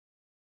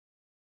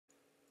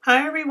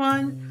Hi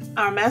everyone!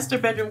 Our master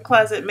bedroom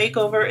closet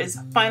makeover is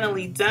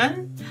finally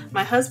done.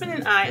 My husband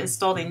and I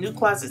installed a new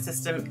closet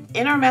system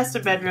in our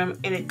master bedroom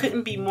and it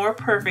couldn't be more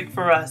perfect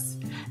for us.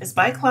 It's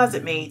by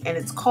Closet Mate and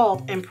it's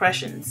called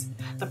Impressions.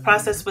 The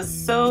process was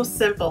so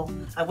simple.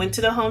 I went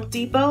to the Home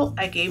Depot,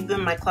 I gave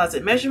them my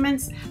closet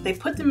measurements, they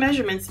put the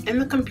measurements in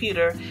the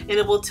computer and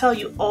it will tell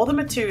you all the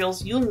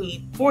materials you'll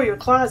need for your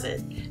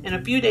closet. In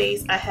a few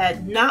days I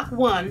had not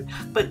one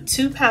but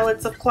 2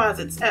 pallets of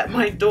closets at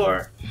my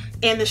door.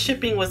 And the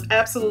shipping was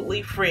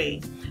absolutely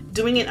free.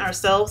 Doing it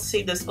ourselves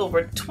saved us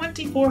over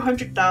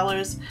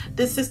 $2,400.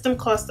 This system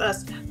cost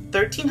us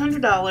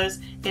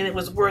 $1,300 and it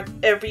was worth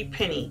every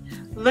penny.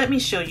 Let me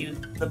show you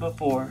the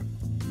before.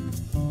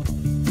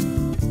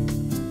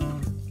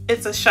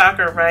 It's a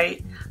shocker,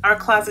 right? Our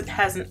closet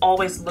hasn't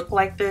always looked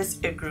like this.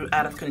 It grew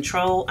out of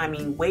control. I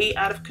mean, way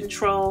out of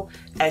control.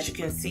 As you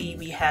can see,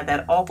 we had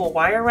that awful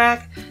wire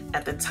rack.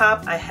 At the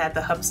top, I had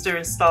the hubster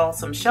install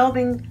some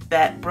shelving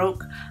that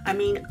broke. I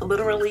mean,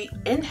 literally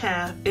in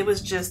half. It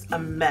was just a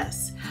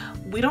mess.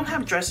 We don't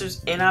have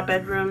dressers in our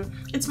bedroom.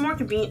 It's more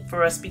convenient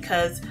for us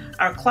because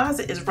our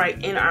closet is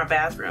right in our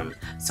bathroom.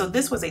 So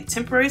this was a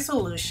temporary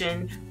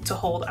solution to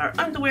hold our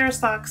underwear,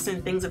 socks,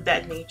 and things of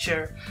that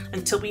nature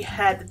until we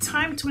had the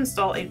time to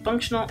install a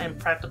functional and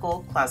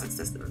practical closet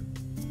system.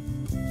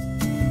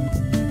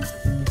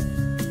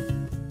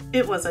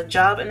 It was a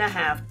job and a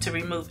half to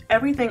remove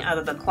everything out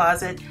of the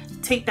closet,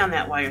 take down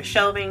that wire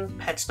shelving,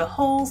 patch the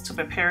holes to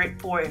prepare it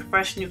for a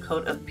fresh new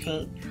coat of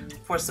paint.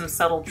 For some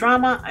subtle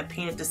drama, I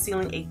painted the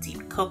ceiling a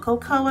deep cocoa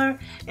color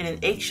and an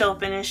eggshell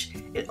finish.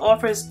 It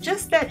offers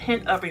just that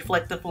hint of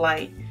reflective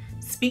light.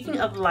 Speaking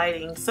of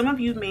lighting, some of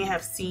you may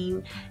have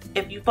seen,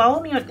 if you follow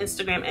me on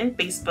Instagram and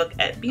Facebook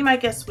at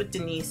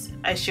Bemyguestwithdenise,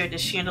 I shared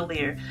this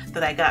chandelier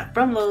that I got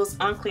from Lowe's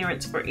on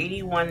clearance for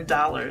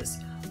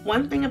 $81.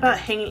 One thing about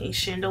hanging a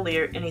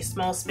chandelier in a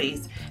small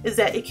space is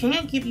that it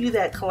can give you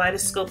that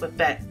kaleidoscope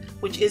effect,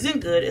 which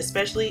isn't good,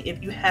 especially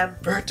if you have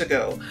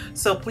vertigo.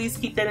 So please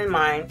keep that in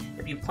mind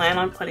if you plan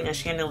on putting a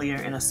chandelier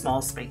in a small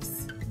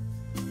space.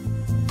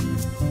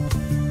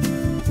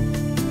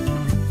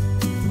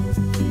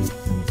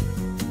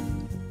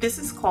 This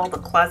is called the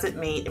Closet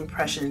Mate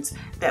Impressions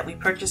that we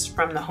purchased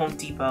from the Home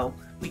Depot.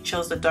 We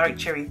chose the dark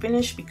cherry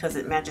finish because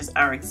it matches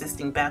our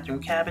existing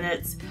bathroom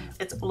cabinets.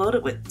 It's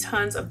loaded with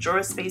tons of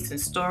drawer space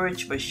and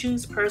storage for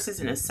shoes, purses,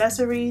 and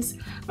accessories.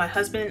 My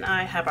husband and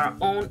I have our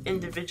own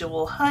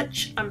individual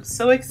hutch. I'm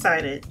so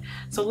excited.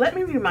 So let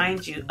me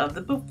remind you of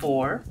the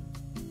before.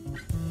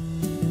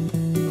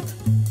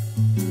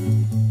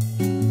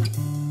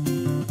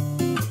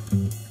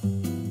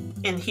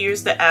 And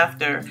here's the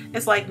after.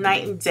 It's like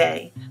night and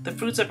day. The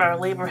fruits of our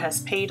labor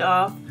has paid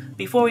off.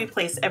 Before we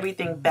placed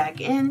everything back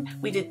in,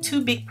 we did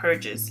 2 big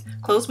purges.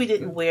 Clothes we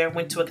didn't wear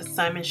went to a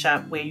consignment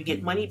shop where you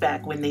get money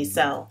back when they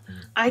sell.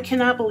 I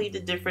cannot believe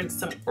the difference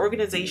some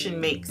organization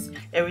makes.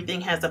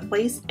 Everything has a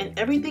place and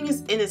everything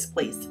is in its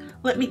place.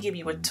 Let me give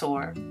you a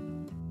tour.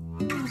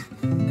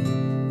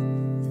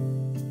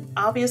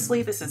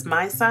 Obviously, this is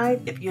my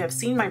side. If you have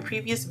seen my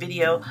previous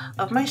video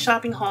of my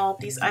shopping haul,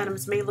 these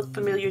items may look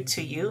familiar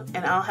to you,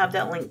 and I'll have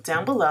that link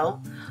down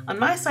below. On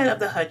my side of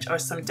the hutch are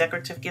some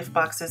decorative gift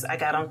boxes I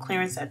got on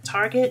clearance at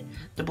Target.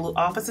 The blue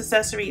office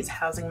accessory is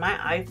housing my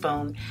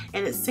iPhone,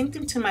 and it's synced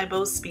into my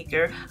Bose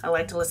speaker. I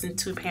like to listen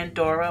to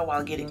Pandora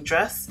while getting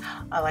dressed.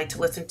 I like to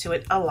listen to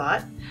it a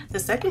lot. The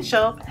second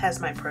shelf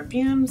has my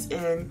perfumes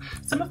and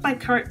some of my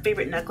current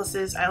favorite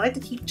necklaces. I like to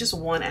keep just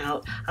one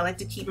out. I like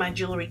to keep my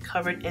jewelry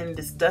covered in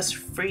this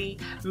dust-free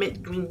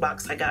mint green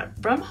box I got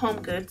from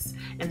Home Goods,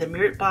 and the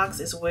mirrored box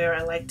is where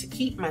I like to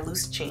keep my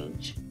loose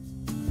change.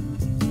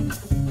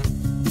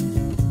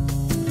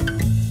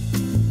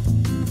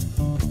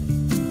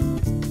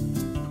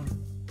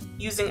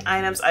 Using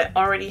items I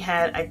already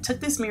had, I took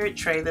this mirrored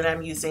tray that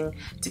I'm using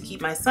to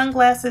keep my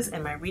sunglasses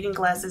and my reading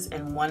glasses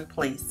in one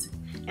place.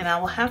 And I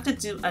will have to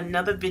do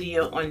another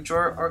video on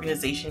drawer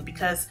organization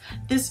because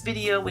this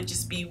video would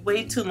just be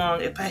way too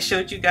long if I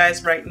showed you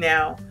guys right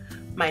now.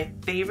 My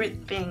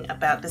favorite thing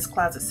about this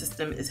closet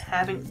system is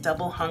having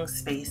double hung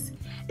space.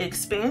 It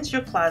expands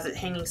your closet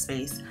hanging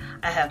space.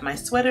 I have my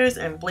sweaters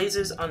and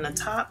blazers on the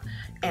top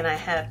and I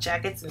have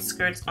jackets and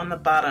skirts on the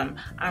bottom.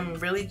 I'm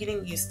really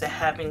getting used to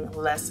having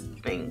less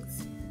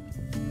things.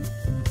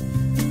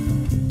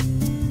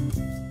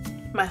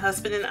 My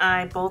husband and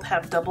I both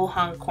have double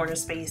hung corner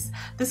space.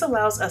 This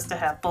allows us to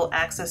have full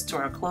access to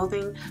our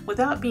clothing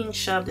without being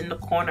shoved in the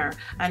corner.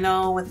 I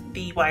know with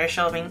the wire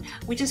shelving,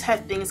 we just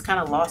had things kind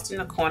of lost in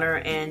the corner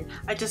and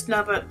I just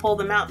never pulled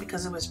them out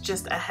because it was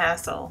just a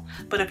hassle.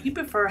 But if you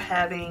prefer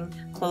having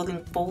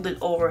clothing folded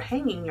over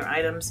hanging your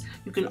items,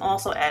 you can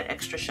also add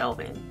extra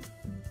shelving.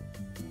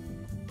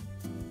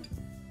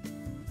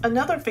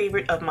 Another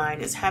favorite of mine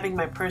is having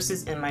my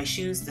purses and my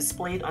shoes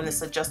displayed on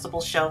this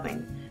adjustable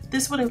shelving.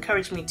 This would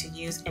encourage me to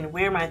use and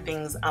wear my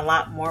things a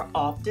lot more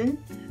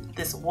often.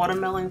 This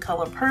watermelon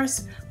color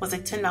purse was a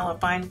 $10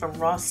 find from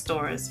Ross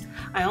stores.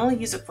 I only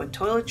use it for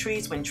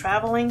toiletries when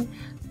traveling.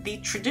 The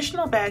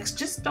traditional bags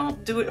just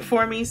don't do it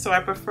for me, so I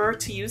prefer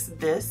to use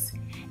this.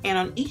 and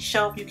on each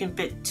shelf you can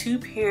fit 2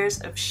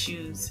 pairs of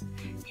shoes.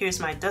 Here's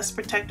my dust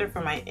protector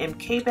for my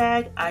MK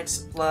bag. I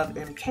just love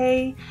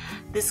MK.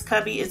 This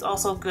cubby is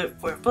also good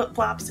for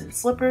flip-flops and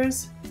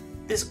slippers.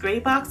 This gray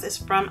box is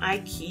from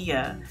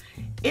IKEA.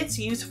 It's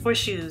used for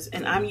shoes,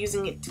 and I'm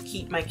using it to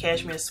keep my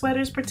cashmere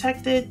sweaters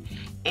protected.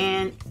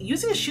 And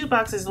using a shoe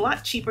box is a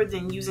lot cheaper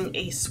than using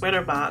a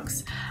sweater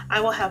box.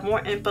 I will have more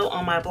info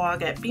on my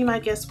blog at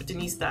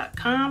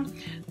Bemyguestwithdenise.com,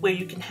 where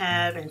you can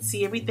have and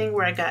see everything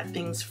where I got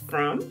things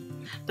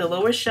from. The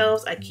lower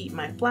shelves, I keep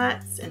my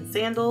flats and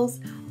sandals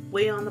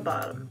way on the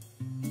bottom.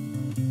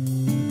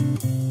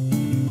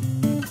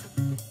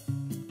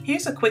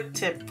 Here's a quick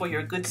tip for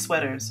your good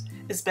sweaters.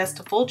 It's best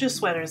to fold your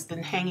sweaters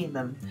than hanging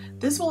them.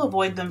 This will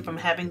avoid them from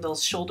having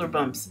those shoulder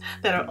bumps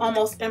that are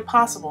almost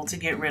impossible to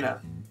get rid of.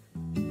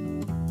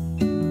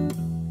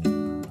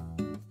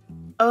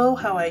 Oh,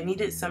 how I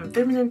needed some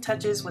feminine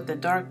touches with the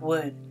dark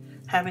wood.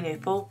 Having a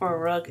faux fur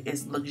rug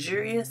is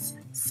luxurious,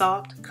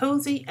 soft,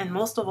 cozy, and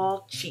most of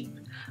all, cheap.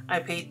 I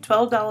paid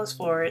 $12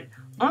 for it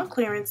on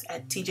clearance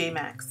at TJ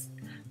Maxx.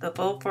 The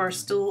faux fur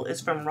stool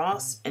is from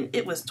Ross and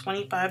it was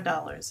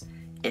 $25.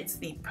 It's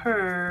the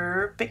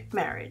perfect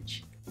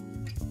marriage.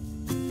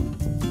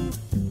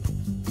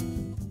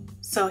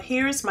 So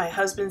here's my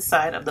husband's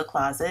side of the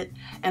closet,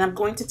 and I'm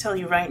going to tell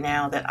you right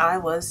now that I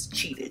was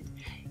cheated.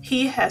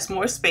 He has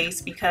more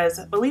space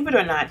because, believe it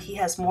or not, he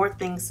has more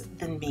things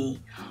than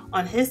me.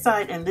 On his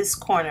side in this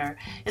corner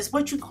is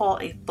what you call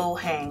a full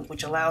hang,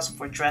 which allows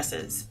for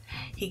dresses.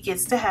 He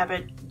gets to have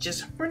it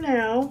just for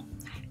now.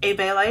 A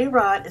ballet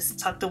rod is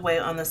tucked away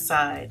on the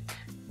side.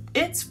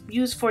 It's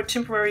used for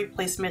temporary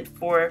placement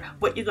for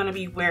what you're going to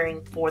be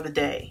wearing for the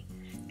day.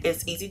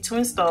 It's easy to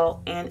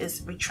install and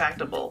is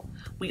retractable.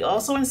 We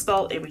also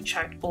installed a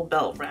retractable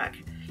belt rack.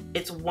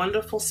 It's a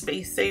wonderful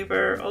space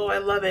saver. Oh, I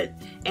love it.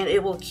 And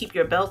it will keep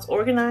your belts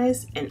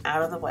organized and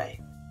out of the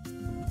way.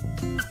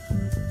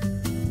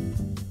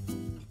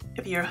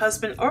 If your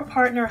husband or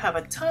partner have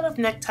a ton of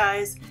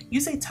neckties,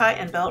 use a tie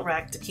and belt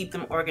rack to keep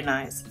them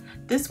organized.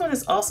 This one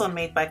is also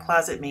made by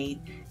Closet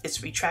Made. It's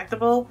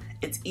retractable,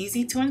 it's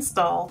easy to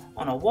install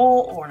on a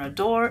wall or on a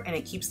door, and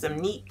it keeps them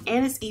neat,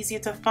 and it's easier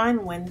to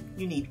find when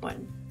you need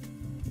one.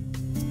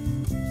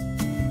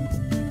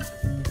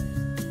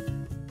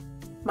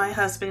 My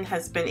husband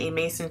has been a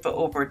mason for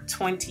over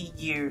 20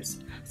 years.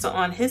 So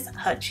on his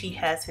hutch, he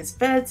has his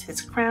beds,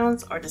 his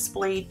crowns are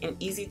displayed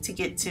and easy to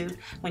get to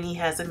when he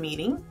has a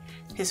meeting.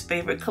 His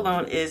favorite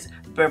cologne is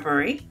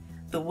Burberry.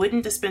 The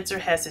wooden dispenser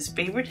has his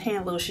favorite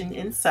hand lotion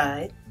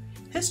inside.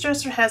 His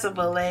dresser has a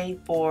valet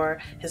for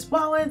his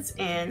wallets,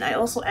 and I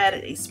also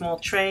added a small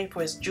tray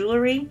for his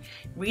jewelry.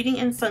 Reading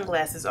and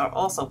sunglasses are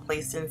also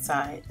placed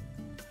inside.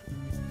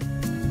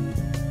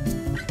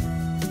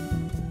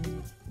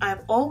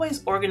 I've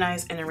always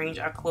organized and arranged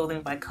our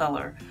clothing by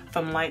color,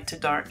 from light to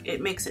dark. It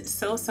makes it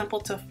so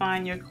simple to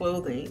find your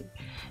clothing.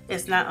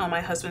 It's not on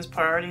my husband's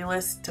priority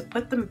list to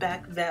put them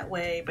back that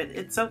way, but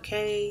it's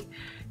okay.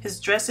 His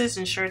dresses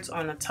and shirts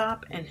are on the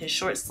top, and his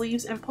short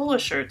sleeves and polo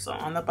shirts are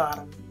on the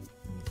bottom.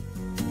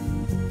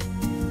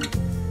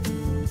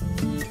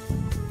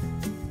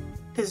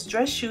 His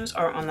dress shoes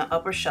are on the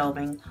upper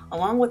shelving,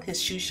 along with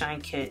his shoe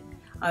shine kit.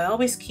 I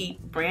always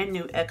keep brand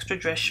new extra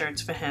dress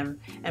shirts for him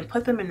and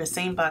put them in the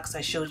same box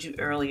I showed you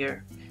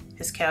earlier.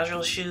 His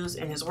casual shoes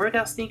and his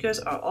workout sneakers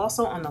are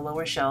also on the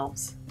lower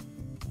shelves.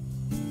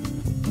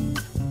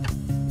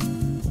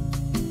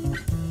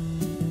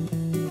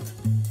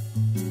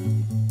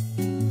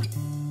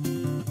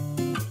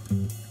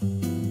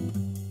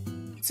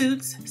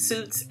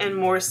 Suits, and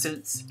more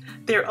suits.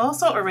 They're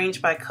also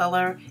arranged by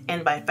color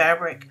and by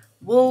fabric,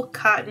 wool,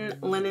 cotton,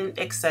 linen,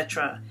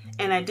 etc.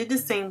 And I did the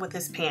same with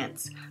his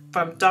pants,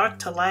 from dark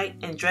to light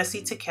and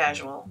dressy to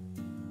casual.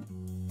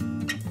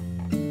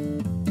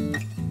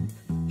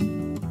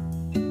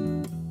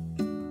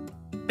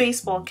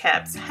 Baseball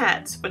caps,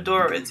 hats,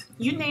 fedoras,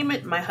 you name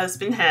it, my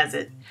husband has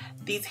it.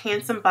 These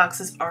handsome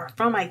boxes are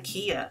from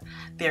IKEA.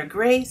 They're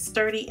gray,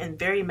 sturdy, and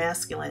very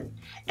masculine,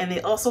 and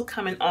they also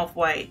come in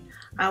off-white.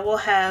 I will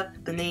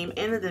have the name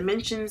and the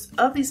dimensions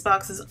of these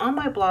boxes on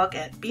my blog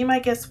at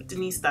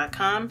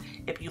Bemyguestwithdenise.com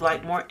if you'd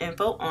like more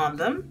info on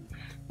them.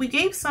 We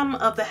gave some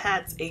of the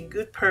hats a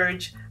good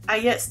purge. I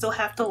yet still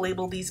have to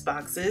label these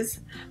boxes.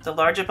 The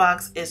larger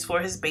box is for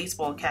his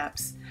baseball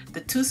caps.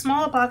 The two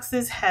smaller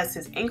boxes has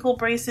his ankle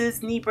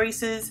braces, knee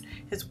braces,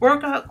 his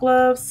workout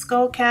gloves,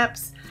 skull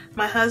caps.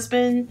 My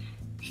husband,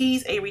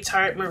 he's a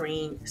retired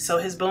Marine, so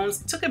his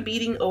bones took a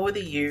beating over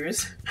the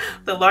years.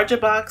 The larger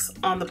box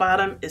on the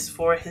bottom is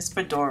for his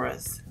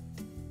fedoras.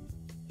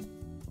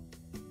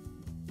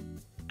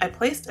 I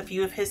placed a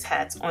few of his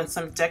hats on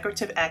some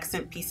decorative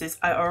accent pieces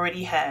I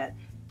already had.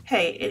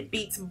 Hey, it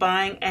beats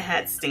buying a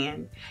hat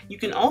stand. You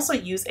can also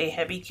use a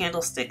heavy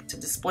candlestick to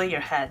display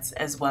your hats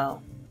as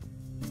well.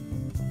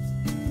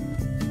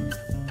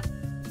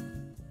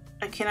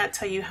 I cannot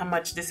tell you how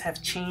much this has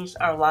changed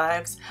our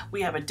lives.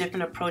 We have a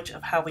different approach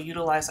of how we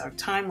utilize our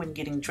time when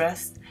getting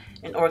dressed.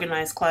 An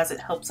organized closet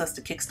helps us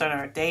to kickstart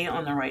our day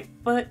on the right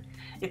foot.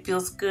 It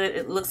feels good,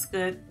 it looks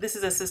good. This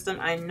is a system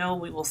I know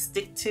we will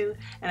stick to,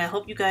 and I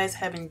hope you guys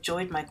have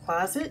enjoyed my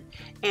closet.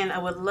 And I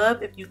would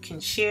love if you can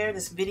share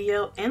this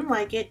video and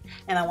like it,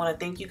 and I want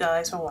to thank you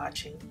guys for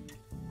watching.